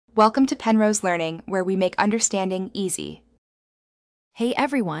Welcome to Penrose Learning, where we make understanding easy. Hey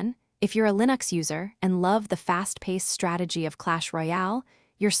everyone, if you're a Linux user and love the fast-paced strategy of Clash Royale,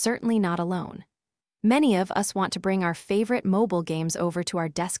 you're certainly not alone. Many of us want to bring our favorite mobile games over to our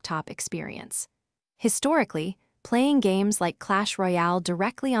desktop experience. Historically, playing games like Clash Royale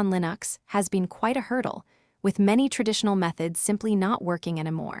directly on Linux has been quite a hurdle, with many traditional methods simply not working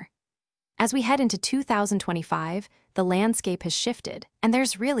anymore. As we head into 2025, the landscape has shifted, and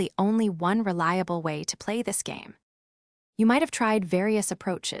there's really only one reliable way to play this game. You might have tried various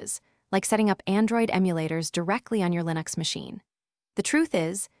approaches, like setting up Android emulators directly on your Linux machine. The truth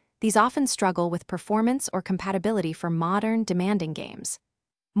is, these often struggle with performance or compatibility for modern, demanding games.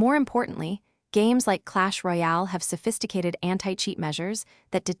 More importantly, games like Clash Royale have sophisticated anti-cheat measures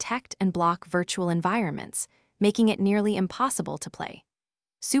that detect and block virtual environments, making it nearly impossible to play.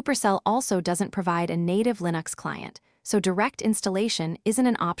 Supercell also doesn't provide a native Linux client, so direct installation isn't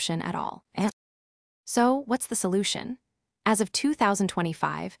an option at all. So, what's the solution? As of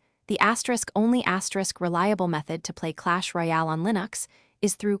 2025, the only reliable method to play Clash Royale on Linux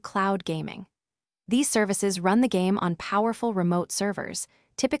is through cloud gaming. These services run the game on powerful remote servers,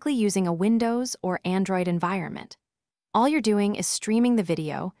 typically using a Windows or Android environment. All you're doing is streaming the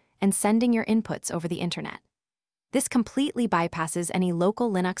video and sending your inputs over the internet. This completely bypasses any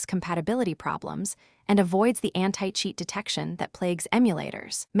local Linux compatibility problems and avoids the anti-cheat detection that plagues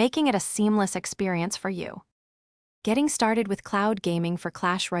emulators, making it a seamless experience for you. Getting started with cloud gaming for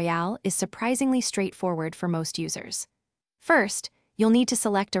Clash Royale is surprisingly straightforward for most users. First, you'll need to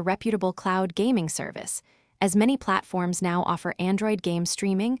select a reputable cloud gaming service, as many platforms now offer Android game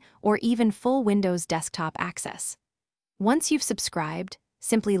streaming or even full Windows desktop access. Once you've subscribed,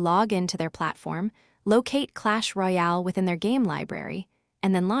 simply log into their platform, locate Clash Royale within their game library,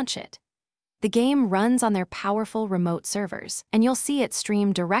 and then launch it. The game runs on their powerful remote servers, and you'll see it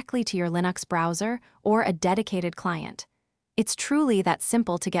stream directly to your Linux browser or a dedicated client. It's truly that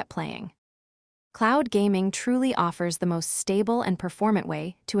simple to get playing. Cloud gaming truly offers the most stable and performant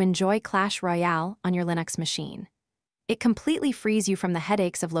way to enjoy Clash Royale on your Linux machine. It completely frees you from the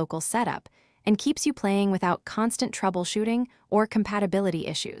headaches of local setup and keeps you playing without constant troubleshooting or compatibility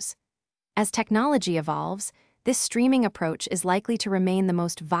issues. As technology evolves, this streaming approach is likely to remain the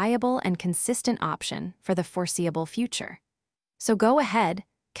most viable and consistent option for the foreseeable future. So go ahead,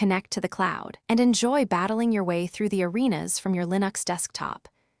 connect to the cloud, and enjoy battling your way through the arenas from your Linux desktop.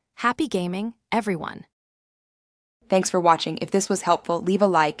 Happy gaming, everyone! Thanks for watching. If this was helpful, leave a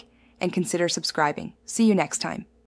like and consider subscribing. See you next time.